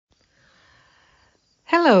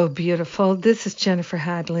Hello, beautiful. This is Jennifer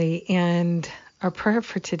Hadley, and our prayer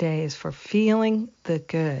for today is for feeling the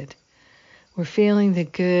good. We're feeling the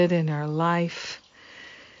good in our life,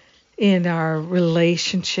 in our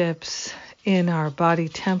relationships, in our body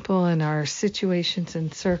temple, in our situations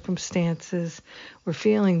and circumstances. We're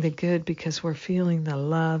feeling the good because we're feeling the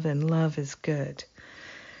love, and love is good.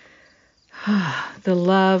 The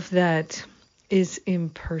love that is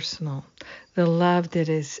impersonal, the love that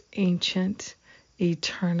is ancient,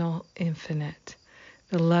 eternal, infinite,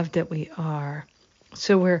 the love that we are.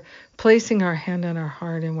 So we're placing our hand on our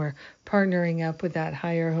heart and we're partnering up with that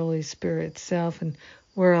higher Holy Spirit self, and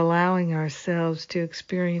we're allowing ourselves to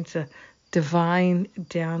experience a divine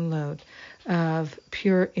download of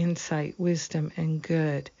pure insight, wisdom, and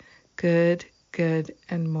good,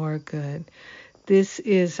 and more good. This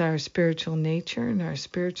is our spiritual nature and our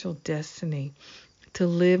spiritual destiny, to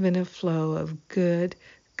live in a flow of good,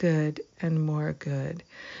 and more good.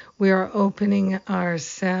 We are opening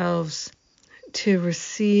ourselves to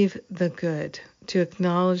receive the good, to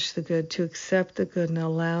acknowledge the good, to accept the good, and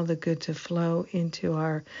allow the good to flow into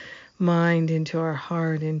our mind, into our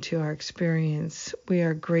heart, into our experience. We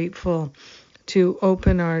are grateful to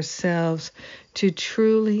open ourselves to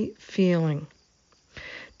truly feeling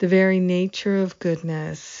the very nature of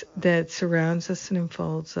goodness that surrounds us and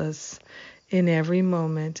enfolds us in every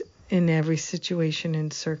moment, in every situation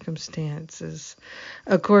and circumstances.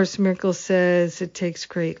 A Course in Miracles says it takes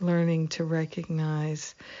great learning to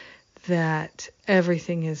recognize that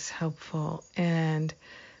everything is helpful, and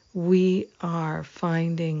we are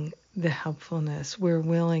finding the helpfulness. We're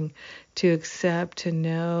willing to accept, to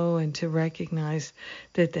know, and to recognize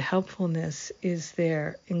that the helpfulness is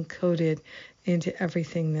there, encoded into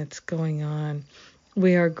everything that's going on.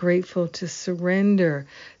 We are grateful to surrender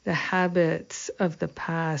the habits of the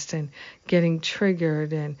past and getting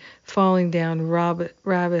triggered and falling down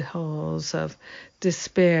rabbit holes of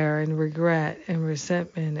despair and regret and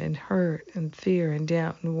resentment and hurt and fear and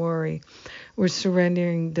doubt and worry. We're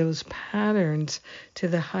surrendering those patterns to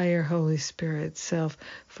the higher Holy Spirit self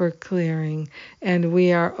for clearing, and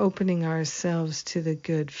we are opening ourselves to the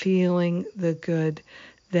good, feeling the good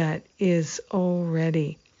that is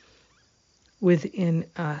already within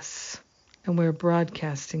us, and we're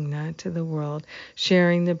broadcasting that to the world,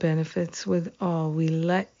 sharing the benefits with all. We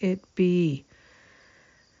let it be,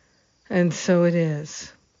 and so it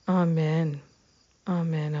is. Amen.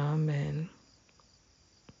 Amen. Amen.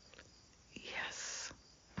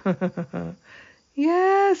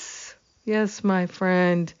 Yes. Yes, my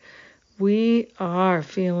friend. We are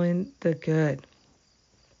feeling the good.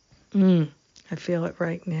 I feel it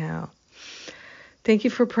right now. Thank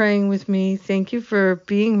you for praying with me. Thank you for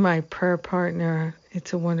being my prayer partner.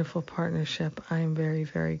 It's a wonderful partnership. I am very,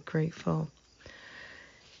 very grateful.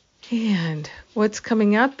 And what's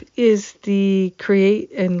coming up is the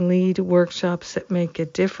Create and Lead workshops that make a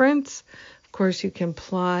difference. Of course, you can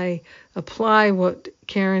apply what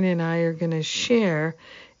Karen and I are going to share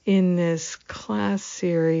in this class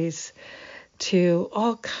series to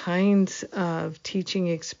all kinds of teaching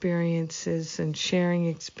experiences and sharing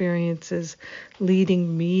experiences,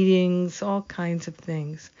 leading meetings, all kinds of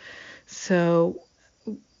things. So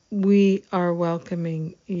we are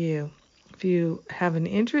welcoming you. If you have an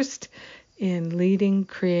interest in leading,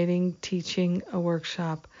 creating, teaching a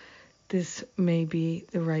workshop, this may be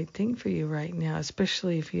the right thing for you right now,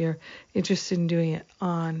 especially if you're interested in doing it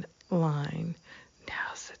online.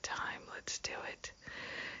 Now's the time. Let's do it.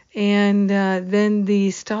 And then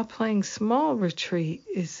the Stop Playing Small retreat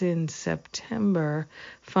is in September.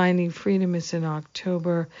 Finding Freedom is in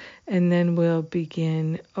October. And then we'll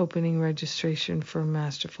begin opening registration for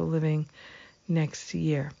Masterful Living next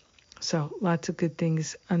year. So lots of good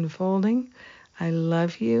things unfolding. I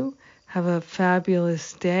love you. Have a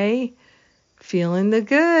fabulous day. Feeling the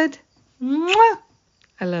good. Mwah!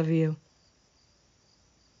 I love you.